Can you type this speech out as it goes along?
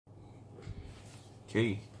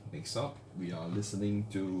Okay, next up we are listening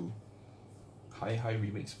to Hi Hi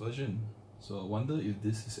Remix version. So I wonder if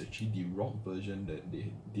this is actually the rock version that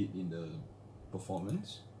they did in the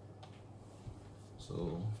performance.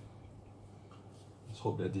 So let's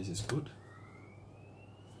hope that this is good.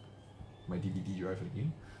 My DVD drive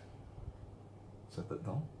again. Set it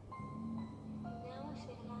down.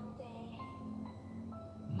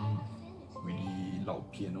 Really loud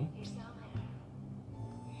piano.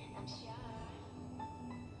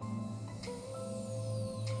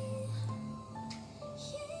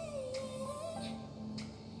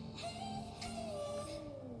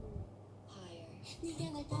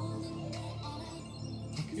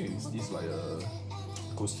 Okay, is this like a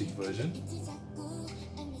acoustic version?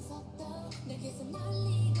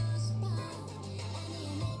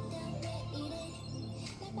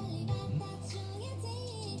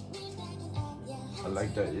 I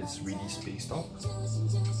like that it's really spaced out.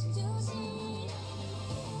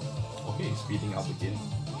 Okay, speeding up again.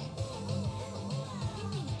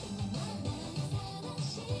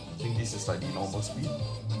 I think this is like the normal speed.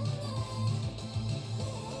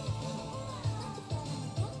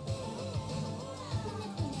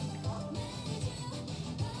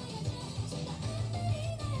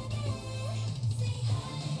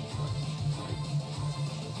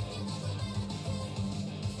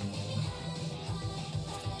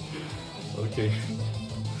 Okay,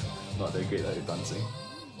 not that great at dancing.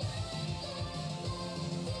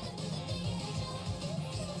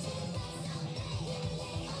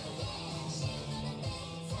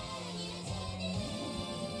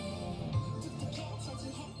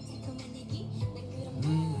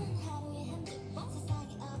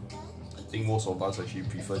 I think most of us actually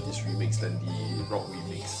prefer this remix than the rock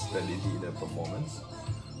remix that they did in the performance.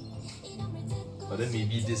 But then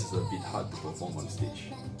maybe this is a bit hard to perform on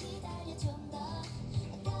stage.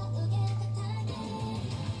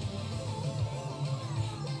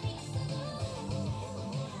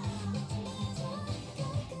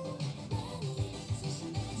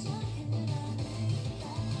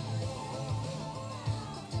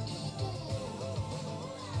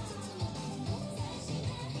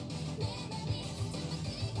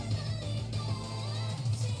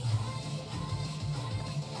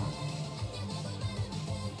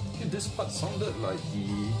 This part sounded like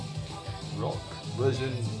the rock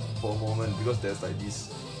version for a moment because there's like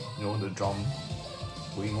this, you know, the drum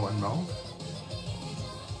going one round.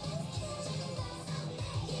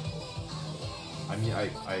 I mean,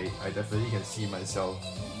 I definitely can see myself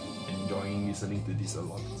enjoying listening to this a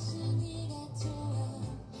lot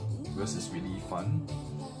because it's really fun.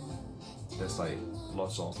 There's like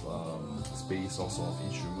lots of space, lots of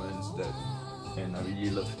instruments and I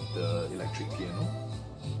really love the electric piano.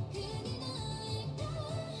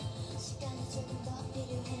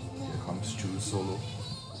 Here comes Chu's solo.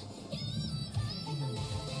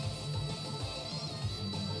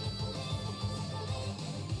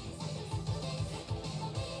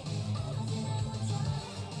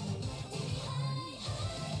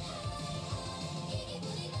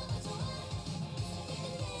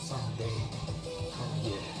 Someday, oh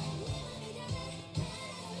yeah.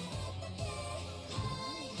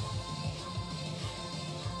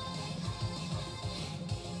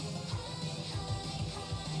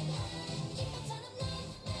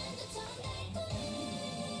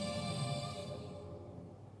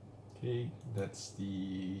 Okay, that's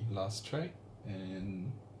the last track,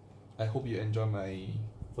 and I hope you enjoy my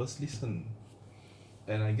first listen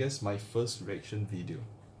and I guess my first reaction video.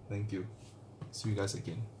 Thank you. See you guys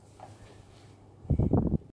again.